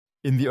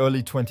In the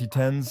early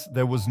 2010s,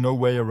 there was no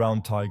way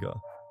around Tyga.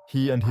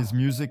 He and his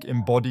music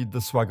embodied the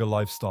swagger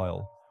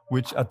lifestyle,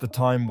 which at the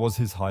time was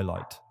his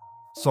highlight.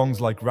 Songs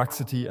like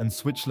Raxity and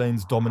Switch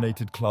Lanes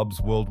dominated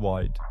clubs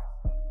worldwide.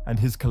 And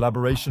his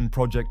collaboration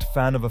project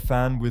Fan of a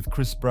Fan with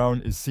Chris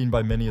Brown is seen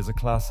by many as a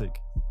classic.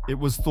 It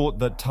was thought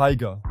that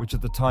Tyga, which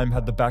at the time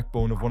had the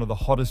backbone of one of the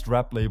hottest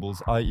rap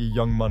labels, i.e.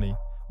 Young Money,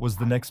 was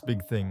the next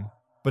big thing.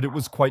 But it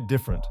was quite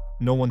different.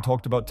 No one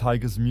talked about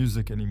Tyga's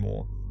music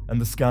anymore, and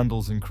the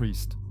scandals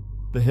increased.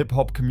 The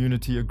hip-hop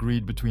community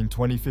agreed between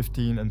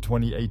 2015 and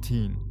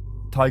 2018.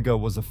 Tyga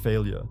was a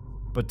failure,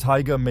 but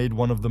Tyga made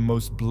one of the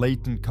most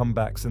blatant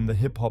comebacks in the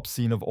hip-hop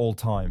scene of all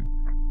time,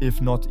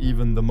 if not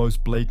even the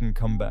most blatant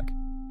comeback.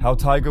 How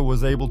Tyga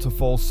was able to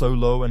fall so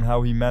low and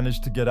how he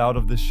managed to get out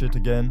of this shit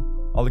again,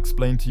 I'll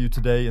explain to you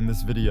today in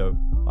this video.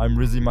 I'm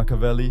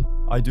rzy.makaveli,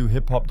 I do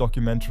hip-hop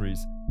documentaries.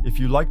 If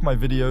you like my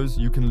videos,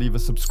 you can leave a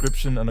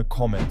subscription and a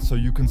comment so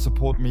you can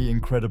support me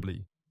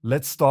incredibly.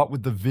 Let's start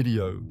with the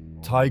video.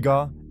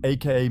 Tyga,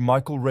 aka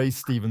Michael Ray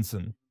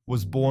Stevenson,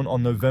 was born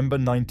on November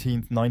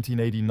 19,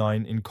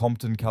 1989 in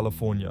Compton,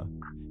 California.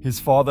 His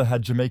father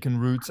had Jamaican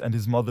roots and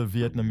his mother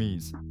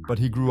Vietnamese, but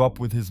he grew up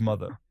with his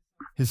mother.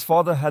 His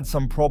father had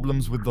some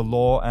problems with the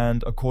law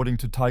and, according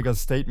to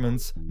Tyga's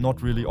statements,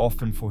 not really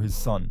often for his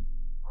son.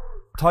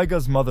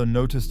 Tyga's mother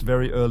noticed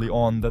very early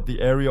on that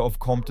the area of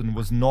Compton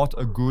was not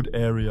a good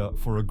area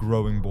for a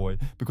growing boy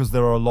because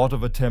there are a lot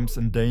of attempts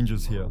and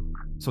dangers here.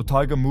 So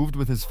Tyga moved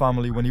with his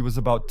family when he was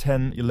about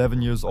 10,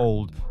 11 years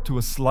old to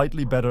a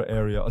slightly better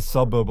area, a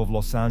suburb of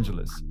Los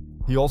Angeles.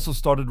 He also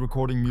started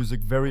recording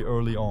music very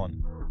early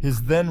on.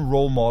 His then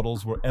role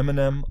models were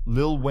Eminem,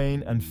 Lil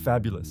Wayne, and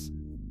Fabulous.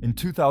 In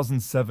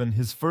 2007,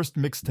 his first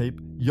mixtape,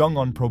 Young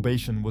on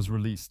Probation, was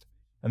released.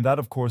 And that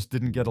of course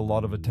didn't get a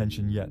lot of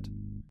attention yet,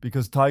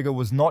 because Tyga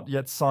was not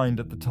yet signed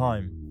at the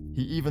time.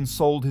 He even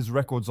sold his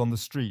records on the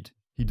street.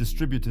 He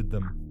distributed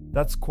them.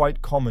 That's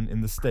quite common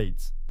in the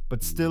States.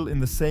 But still in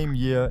the same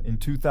year, in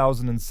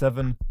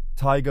 2007,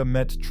 Tyga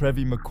met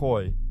Trevi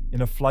McCoy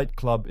in a flight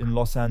club in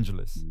Los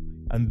Angeles.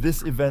 And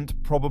this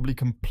event probably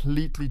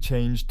completely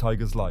changed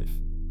Tyga's life.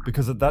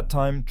 Because at that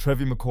time,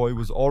 Trevi McCoy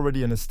was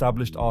already an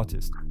established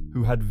artist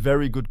who had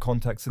very good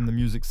contacts in the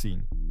music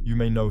scene. You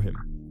may know him.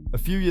 A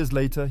few years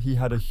later, he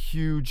had a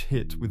huge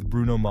hit with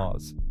Bruno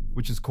Mars,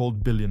 which is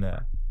called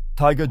Billionaire.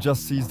 Tyga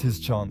just seized his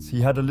chance.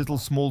 He had a little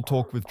small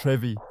talk with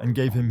Trevi and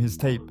gave him his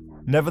tape.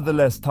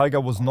 Nevertheless,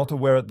 Tyga was not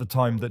aware at the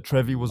time that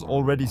Trevi was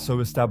already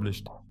so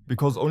established,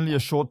 because only a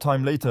short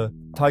time later,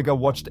 Tyga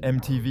watched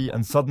MTV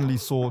and suddenly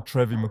saw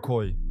Trevi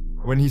McCoy.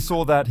 When he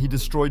saw that, he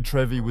destroyed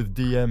Trevi with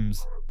DMs.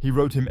 He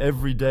wrote him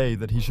every day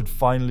that he should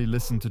finally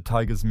listen to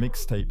Tyga's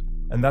mixtape,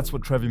 and that's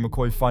what Trevi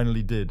McCoy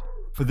finally did.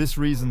 For this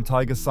reason,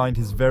 Tyga signed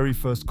his very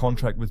first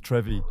contract with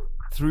Trevi.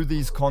 Through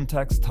these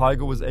contacts,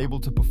 Tyga was able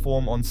to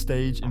perform on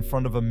stage in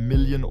front of 1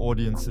 million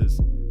audiences.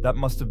 That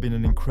must have been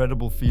an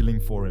incredible feeling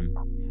for him.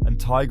 And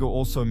Tyga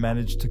also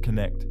managed to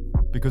connect,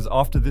 because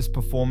after this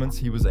performance,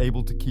 he was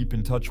able to keep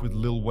in touch with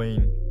Lil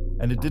Wayne.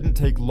 And it didn't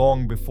take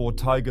long before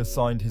Tyga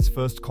signed his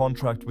first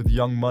contract with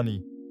Young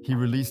Money. He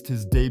released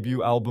his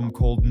debut album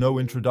called No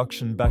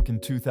Introduction back in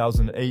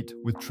 2008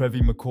 with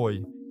Trevi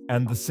McCoy,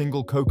 and the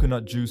single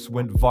Coconut Juice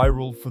went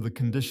viral for the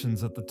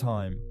conditions at the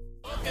time.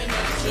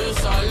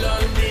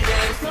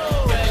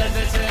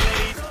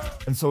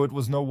 And so it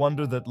was no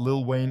wonder that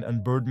Lil Wayne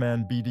and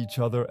Birdman beat each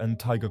other and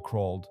Tyga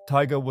crawled.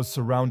 Tyga was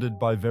surrounded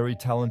by very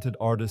talented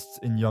artists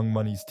in Young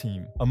Money's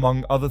team,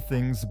 among other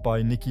things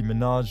by Nicki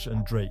Minaj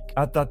and Drake.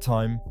 At that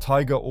time,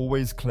 Tyga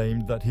always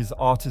claimed that his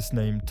artist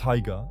name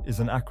Tyga is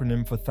an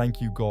acronym for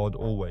Thank You God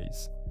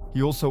Always.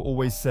 He also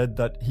always said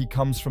that he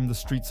comes from the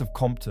streets of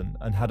Compton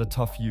and had a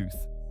tough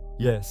youth.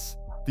 Yes,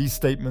 these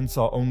statements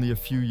are only a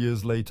few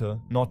years later,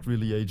 not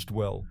really aged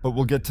well, but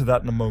we'll get to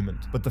that in a moment.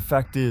 But the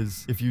fact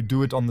is, if you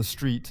do it on the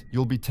street,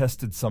 you'll be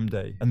tested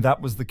someday. And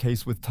that was the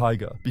case with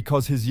Tyga,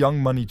 because his Young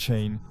Money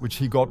chain, which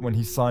he got when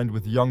he signed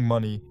with Young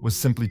Money, was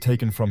simply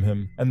taken from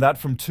him. And that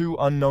from two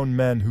unknown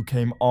men who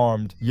came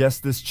armed. Yes,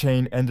 this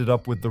chain ended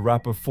up with the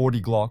rapper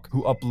 40 Glock,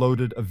 who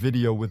uploaded a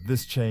video with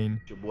this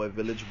chain. Your boy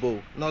Village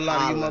Boo. No, a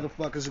lot of you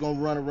motherfuckers are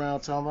gonna run around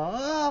talking about,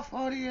 oh,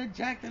 40, you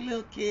jacked a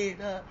little kid.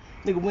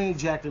 Nigga, we ain't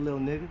jacked a little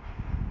nigga.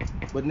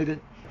 But nigga,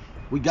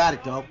 we got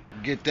it though.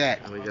 Get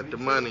that. We got the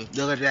money.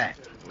 Look at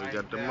that. We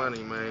got the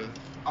money, man.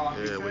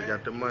 Yeah, we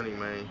got the money,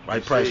 man.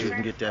 Right price, you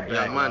can get that back. We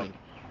got money.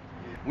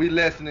 We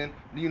listening,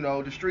 you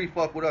know, the street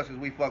fuck with us as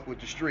we fuck with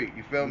the street,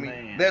 you feel me?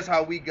 Man. That's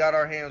how we got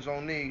our hands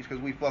on these,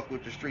 because we fuck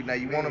with the street. Now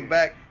you want them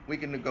back, we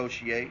can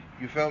negotiate,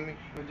 you feel me?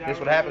 That's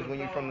what happens when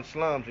you from the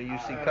slums and you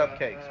see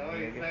cupcakes, my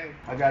nigga.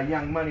 I got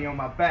Young Money on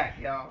my back,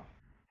 y'all.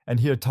 And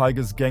here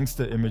Tyga's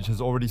gangster image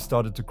has already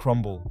started to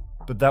crumble.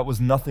 But that was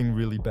nothing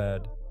really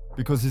bad,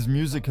 because his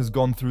music has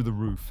gone through the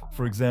roof.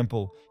 For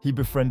example, he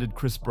befriended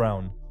Chris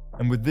Brown,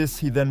 and with this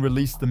he then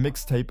released the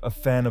mixtape A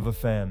Fan of a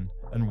Fan.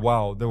 And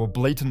wow, there were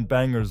blatant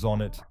bangers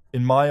on it.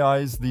 In my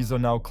eyes, these are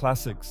now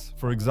classics.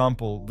 For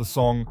example, the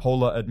song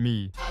Holla at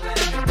Me,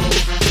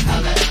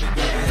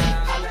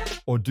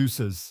 or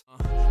Deuces.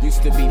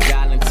 Used to be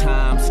dialing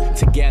times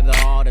together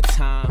all the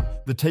time.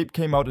 The tape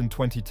came out in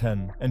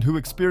 2010, and who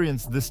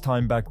experienced this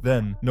time back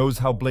then knows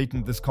how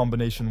blatant this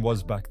combination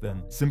was back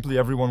then. Simply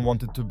everyone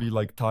wanted to be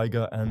like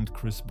Tyga and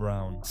Chris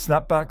Brown.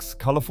 Snapbacks,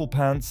 colorful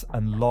pants,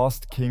 and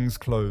Last King's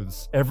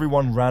clothes.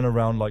 Everyone ran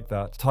around like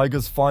that.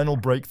 Tyga's final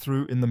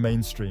breakthrough in the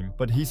mainstream,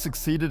 but he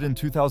succeeded in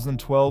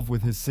 2012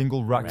 with his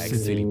single Rack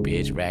City.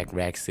 Bitch,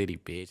 Rack City,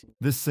 bitch.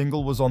 This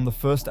single was on the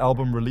first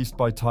album released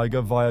by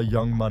Tyga via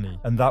Young Money,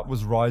 and that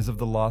was Rise of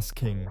the Last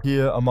King.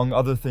 Here, among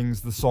other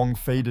things, the song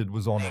Faded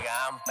was on it.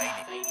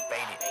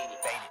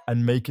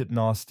 And Make It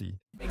Nasty.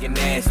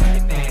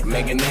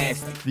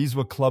 These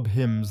were club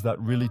hymns that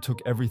really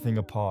took everything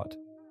apart.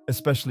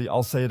 Especially,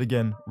 I'll say it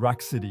again,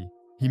 Rack City.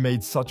 He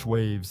made such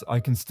waves, I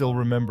can still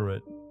remember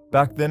it.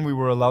 Back then we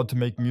were allowed to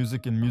make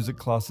music in music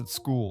class at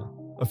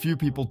school. A few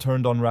people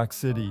turned on Rack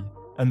City,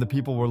 and the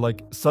people were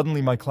like,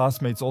 suddenly my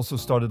classmates also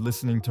started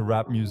listening to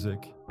rap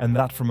music. And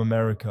that from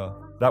America.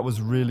 That was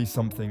really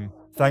something.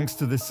 Thanks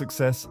to this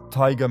success,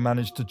 Tyga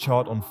managed to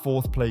chart on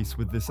 4th place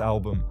with this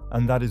album,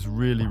 and that is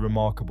really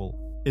remarkable.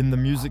 In the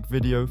music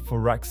video for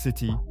Rack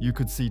City, you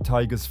could see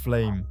Tyga's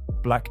flame,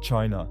 Black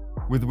China,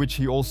 with which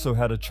he also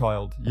had a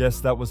child. Yes,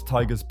 that was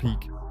Tyga's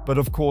peak. But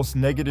of course,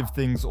 negative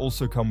things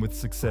also come with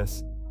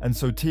success. And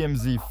so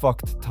TMZ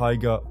fucked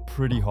Tyga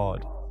pretty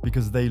hard,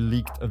 because they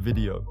leaked a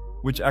video,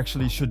 which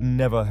actually should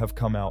never have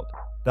come out.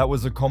 That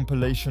was a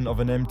compilation of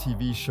an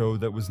MTV show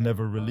that was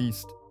never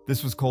released.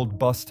 This was called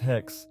Bust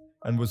Hex,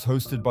 and was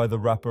hosted by the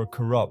rapper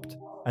Corrupt.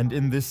 And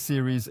in this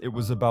series, it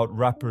was about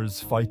rappers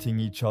fighting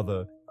each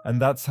other.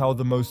 And that's how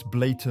the most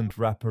blatant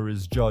rapper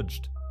is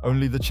judged.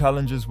 Only the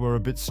challenges were a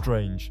bit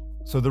strange.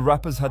 So the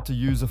rappers had to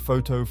use a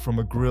photo from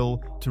a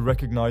grill to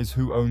recognize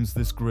who owns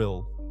this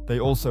grill. They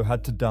also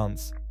had to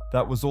dance.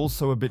 That was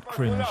also a bit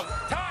cringe.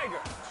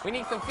 Tyga! We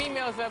need some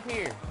females up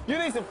here. You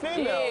need some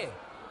females? Yeah.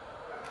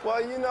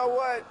 Well, you know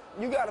what?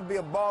 You gotta be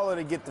a baller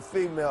to get the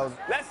females.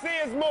 Let's see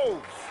his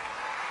moves.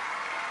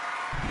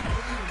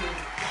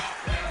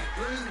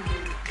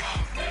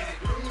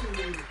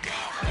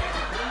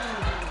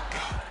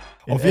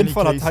 Auf jeden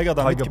Fall hat Tyga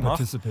da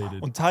mitgemacht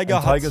und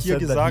Tyga hat hier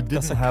gesagt,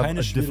 dass er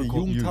keine schwere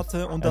Jugend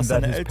hatte und dass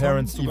seine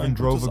Eltern sogar ein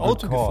gutes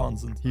Auto gefahren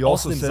sind.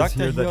 Außerdem sagt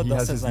er hier,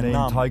 dass er seinen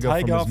Namen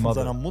Tyga von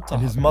seiner Mutter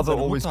hat. Seine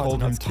Mutter hat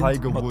ihn als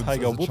Kind immer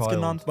Tyga Woods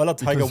genannt, weil er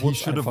Tyga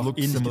Woods einfach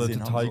ähnlich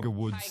gesehen hat.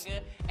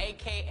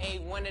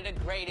 AKA one of the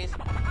greatest.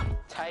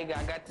 Tyga,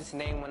 I got this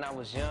name when I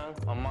was young.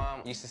 My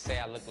mom used to say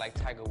I looked like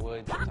Tiger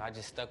Woods, so I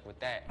just stuck with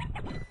that.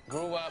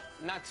 Grew up,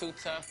 not too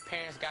tough.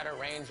 Parents got a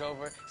Range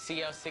Rover,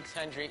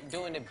 CL600,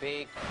 doing it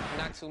big.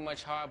 Not too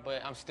much hard,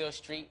 but I'm still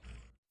street.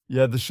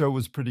 Yeah, the show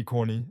was pretty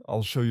corny.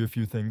 I'll show you a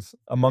few things.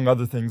 Among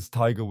other things,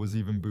 Tyga was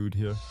even booed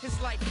here.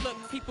 It's like, look,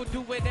 people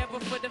do whatever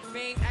for the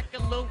fame. Act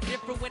a little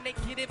different when they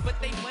get it, but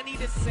they money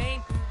the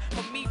same.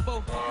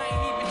 Amiibo, I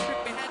ain't even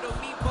tripping, had no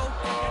Amiibo.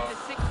 Got the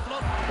sick flow.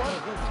 What are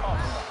you talking about?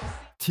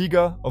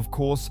 Tyga, of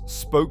course,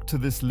 spoke to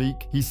this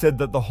leak. He said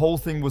that the whole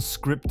thing was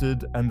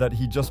scripted and that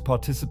he just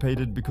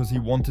participated because he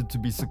wanted to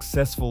be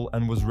successful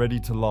and was ready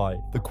to lie.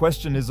 The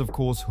question is, of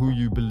course, who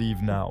you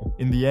believe now.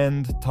 In the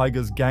end,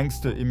 Tyga's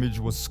gangster image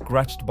was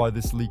scratched by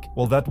this leak.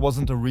 Well, that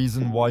wasn't a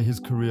reason why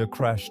his career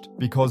crashed,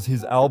 because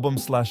his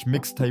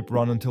album/mixtape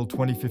run until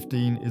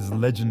 2015 is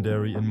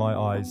legendary in my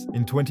eyes.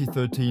 In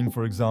 2013,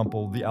 for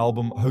example, the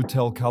album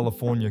Hotel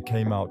California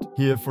came out.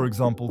 Here, for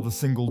example, the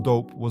single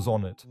Dope was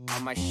on it.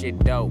 All my shit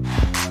dope.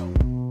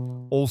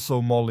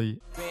 Also Molly,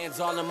 Bands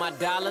all of my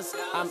dollars,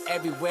 I'm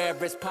everywhere,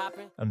 it's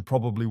popping. and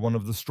probably one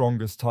of the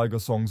strongest Tyga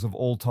songs of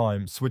all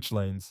time, Switch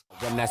Lanes.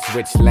 When I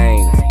switch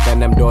lanes, then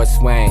them doors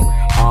swing.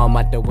 All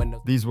out the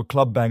window. These were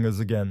club bangers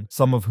again,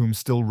 some of whom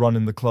still run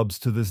in the clubs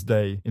to this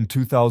day. In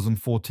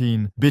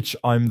 2014, Bitch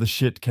I'm the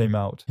Shit came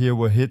out. Here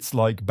were hits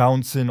like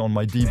Bouncin' on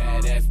My Deep,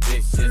 Badass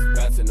bitches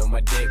bouncing on my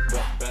dick,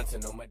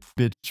 bouncing on my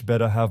Bitch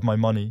Better Have My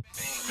Money,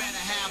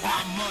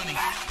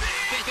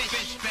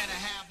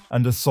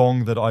 and a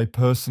song that I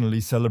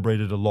personally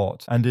celebrated a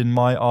lot, and in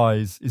my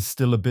eyes is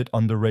still a bit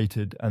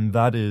underrated, and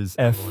that is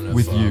F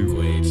With You.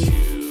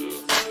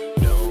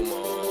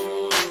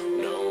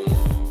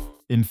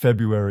 In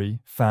February,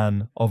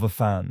 Fan of a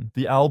Fan.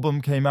 The album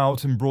came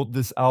out and brought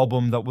this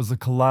album that was a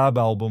collab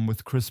album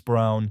with Chris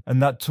Brown,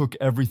 and that took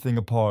everything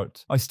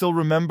apart. I still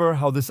remember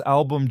how this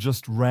album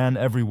just ran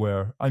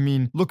everywhere. I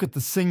mean, look at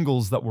the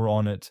singles that were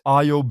on it.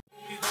 Ayo,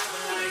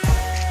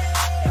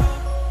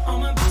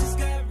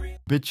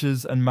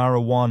 Bitches and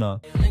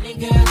Marijuana.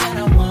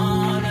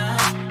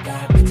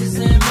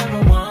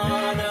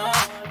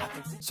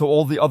 So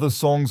all the other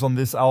songs on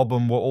this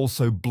album were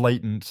also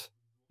blatant.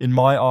 In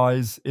my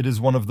eyes, it is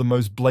one of the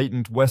most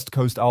blatant West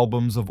Coast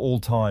albums of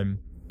all time,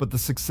 but the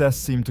success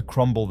seemed to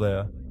crumble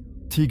there.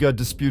 Tyga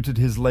disputed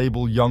his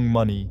label Young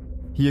Money.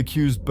 He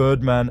accused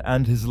Birdman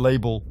and his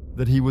label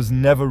that he was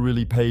never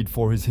really paid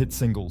for his hit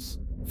singles.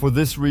 For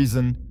this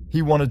reason,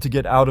 he wanted to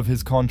get out of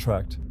his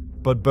contract,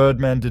 but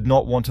Birdman did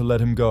not want to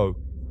let him go.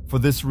 For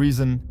this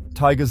reason,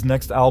 Tyga's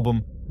next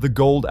album, the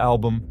Gold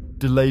Album,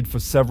 delayed for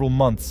several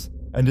months,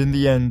 and in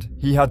the end,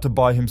 he had to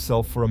buy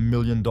himself for $1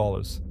 million.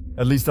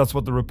 At least that's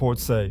what the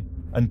reports say.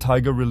 And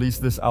Tyga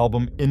released this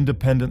album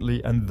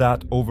independently, and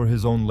that over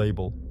his own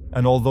label.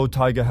 And although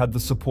Tyga had the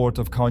support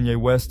of Kanye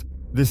West,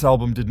 this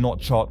album did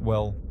not chart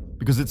well,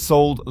 because it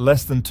sold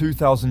less than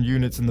 2,000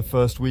 units in the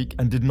first week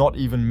and did not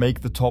even make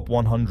the top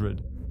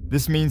 100.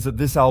 This means that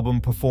this album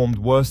performed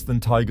worse than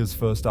Tyga's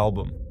first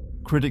album.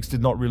 Critics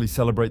did not really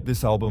celebrate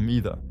this album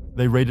either.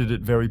 They rated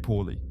it very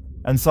poorly.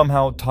 And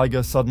somehow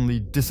Tyga suddenly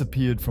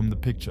disappeared from the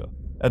picture,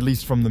 at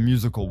least from the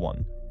musical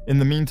one. In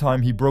the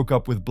meantime, he broke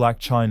up with Blac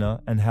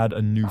Chyna and had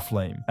a new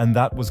flame, and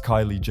that was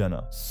Kylie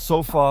Jenner.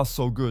 So far,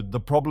 so good. The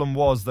problem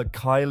was that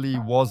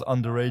Kylie was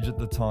underage at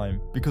the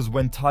time, because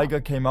when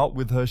Tyga came out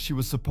with her, she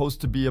was supposed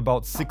to be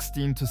about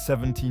 16 to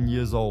 17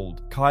 years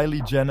old.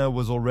 Kylie Jenner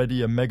was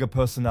already a mega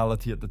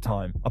personality at the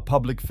time, a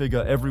public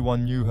figure,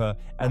 everyone knew her,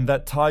 and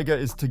that Tyga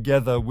is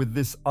together with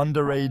this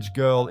underage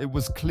girl, it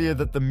was clear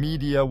that the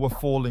media were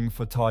falling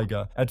for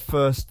Tyga. At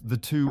first, the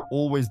two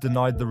always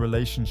denied the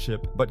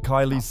relationship, but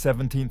Kylie's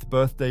 17th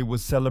birthday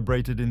was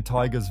celebrated in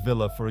Tyga's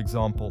villa, for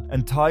example.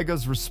 And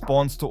Tyga's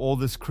response to all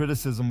this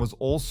criticism was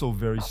also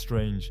very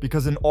strange,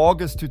 because in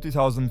August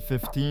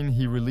 2015,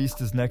 he released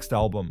his next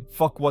album.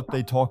 Fuck What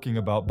They Talking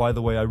About. By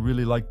the way, I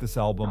really like this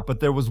album, but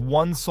there was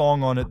one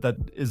song on it that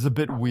is a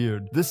bit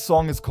weird. This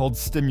song is called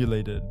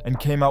Stimulated and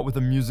came out with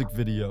a music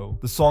video.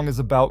 The song is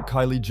about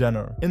Kylie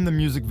Jenner. In the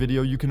music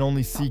video, you can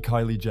only see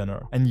Kylie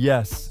Jenner. And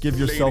yes, give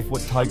yourself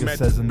what Tyga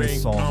says in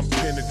this song. I'm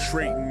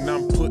penetrating,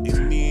 I'm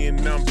putting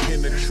in, I'm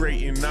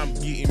penetrating, I'm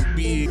getting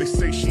big. They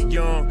say she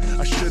young,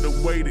 I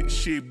should've waited.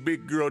 She a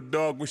big girl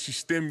dog when she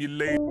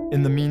stimulated.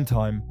 In the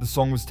meantime, the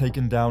song was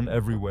taken down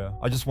everywhere.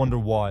 I just wonder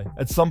why.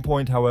 At some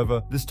point,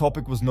 however, this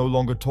topic was no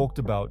longer talked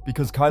about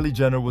because Kylie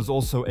Jenner was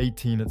also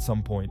 18 at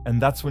some point,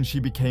 and that's when she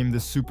became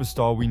this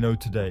superstar we know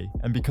today.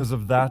 And because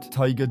of that,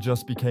 Tyga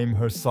just became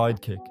her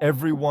sidekick.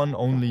 Everyone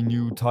only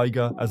knew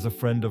Tyga as a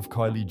friend of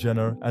Kylie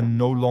Jenner and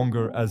no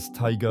longer as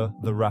Tyga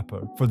the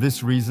rapper. For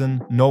this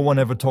reason, no one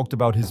ever talked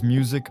about his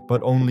music,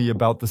 but only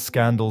about the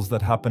scandals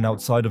that happen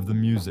outside of the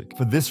music.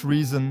 For this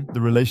reason, the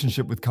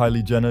relationship with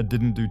Kylie Jenner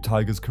didn't do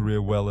Tyga's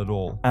career well at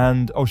all.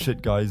 And, oh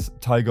shit guys,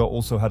 Tyga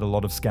also had a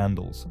lot of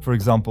scandals. For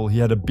example, he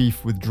had a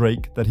beef with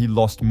Drake that he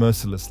lost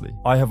mercilessly.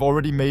 I have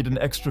already made an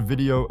extra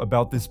video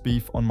about this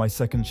beef on my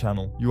second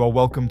channel. You are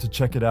welcome to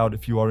check it out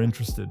if you are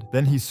interested.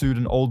 Then he sued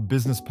an old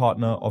business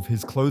partner of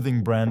his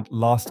clothing brand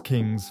Last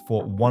Kings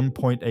for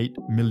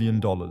 $1.8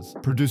 million.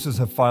 Producers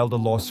have filed a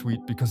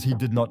lawsuit because he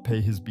did not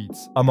pay his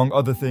beats. Among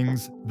other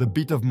things, the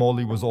beat of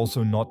Molly was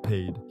also not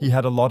paid. He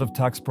had a lot of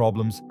tax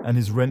problems, and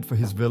his rent for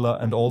his villa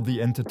and all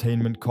the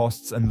entertainment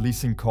costs and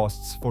leasing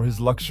costs for his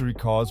luxury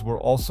cars were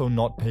also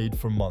not paid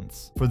for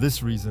months. For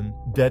this reason,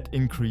 debt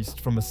increased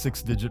from a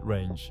 6-digit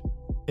range.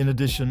 In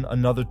addition,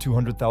 another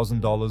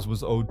 $200,000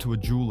 was owed to a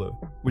jeweler,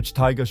 which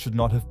Tyga should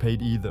not have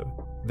paid either.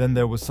 Then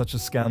there was such a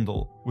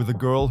scandal with a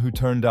girl who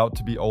turned out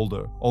to be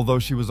older, although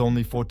she was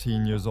only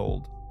 14 years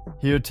old.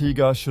 Here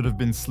Tyga should have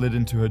been slid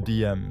into her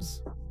DMs.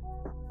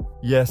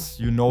 Yes,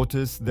 you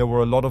notice there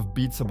were a lot of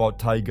beats about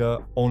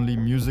Tyga, only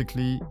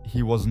musically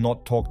he was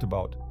not talked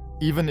about.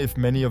 Even if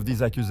many of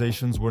these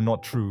accusations were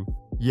not true,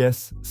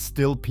 yes,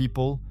 still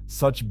people,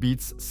 such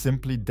beats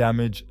simply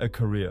damage a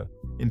career.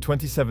 In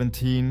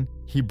 2017,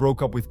 he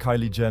broke up with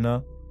Kylie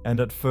Jenner, and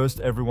at first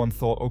everyone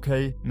thought,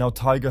 okay, now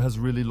Tyga has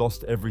really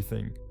lost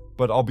everything.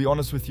 But I'll be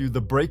honest with you,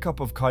 the breakup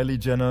of Kylie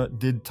Jenner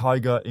did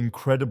Tyga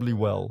incredibly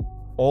well.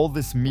 All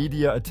this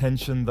media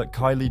attention that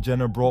Kylie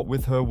Jenner brought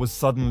with her was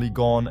suddenly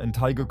gone, and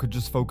Tyga could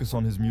just focus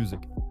on his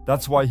music.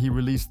 That's why he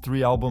released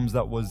 3 albums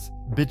that was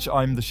Bitch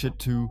I'm the Shit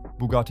Too,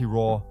 Bugatti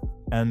Raw,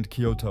 and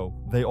Kyoto.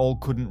 They all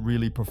couldn't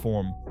really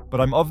perform. But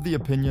I'm of the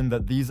opinion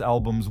that these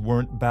albums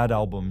weren't bad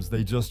albums,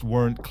 they just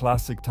weren't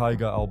classic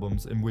Tyga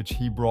albums in which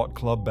he brought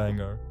club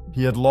banger.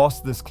 He had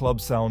lost this club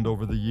sound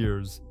over the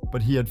years,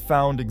 but he had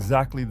found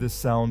exactly this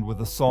sound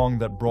with a song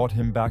that brought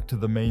him back to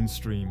the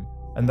mainstream,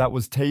 and that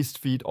was Taste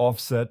feat.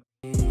 Offset.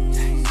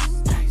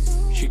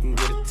 She can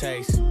get a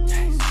taste.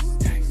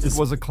 It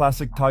was a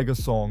classic Tyga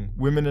song,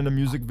 women in a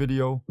music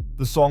video.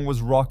 The song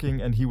was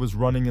rocking and he was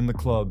running in the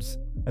clubs.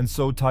 And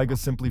so Tyga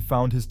simply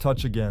found his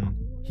touch again.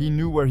 He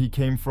knew where he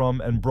came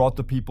from and brought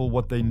the people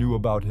what they knew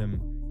about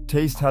him.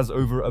 Taste has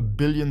over 1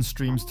 billion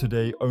streams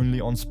today only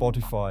on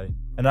Spotify.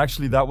 And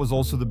actually that was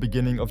also the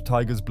beginning of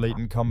Tyga's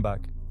blatant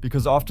comeback.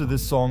 Because after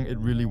this song it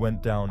really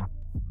went down.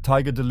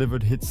 Tyga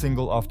delivered hit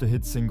single after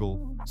hit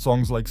single.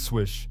 Songs like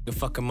Swish. The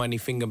fucking money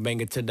finger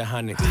banger to the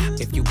hundred.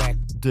 If you back.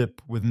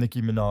 Dip with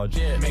Nicki Minaj.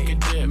 Make it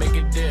dip, make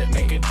it dip,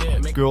 make it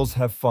dip. Girls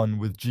Have Fun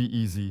with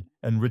G-Eazy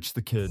and Rich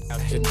the Kid.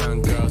 Your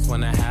tongue girls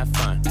wanna have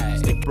fun.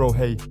 Bro,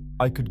 hey,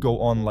 I could go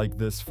on like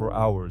this for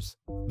hours.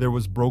 There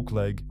was Broke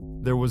Leg.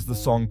 There was the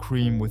song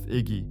Cream with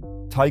Iggy.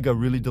 Tyga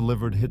really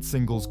delivered hit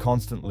singles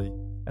constantly.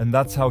 And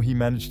that's how he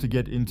managed to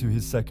get into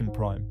his second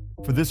prime.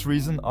 For this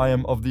reason, I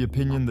am of the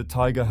opinion that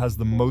Tyga has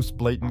the most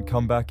blatant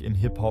comeback in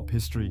hip-hop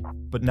history.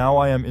 But now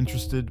I am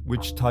interested,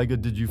 which Tyga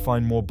did you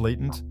find more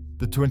blatant?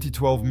 The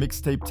 2012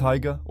 mixtape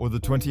Tyga or the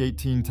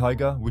 2018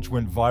 Tyga, which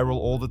went viral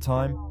all the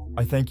time?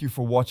 I thank you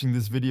for watching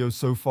this video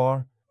so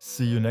far.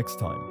 See you next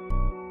time.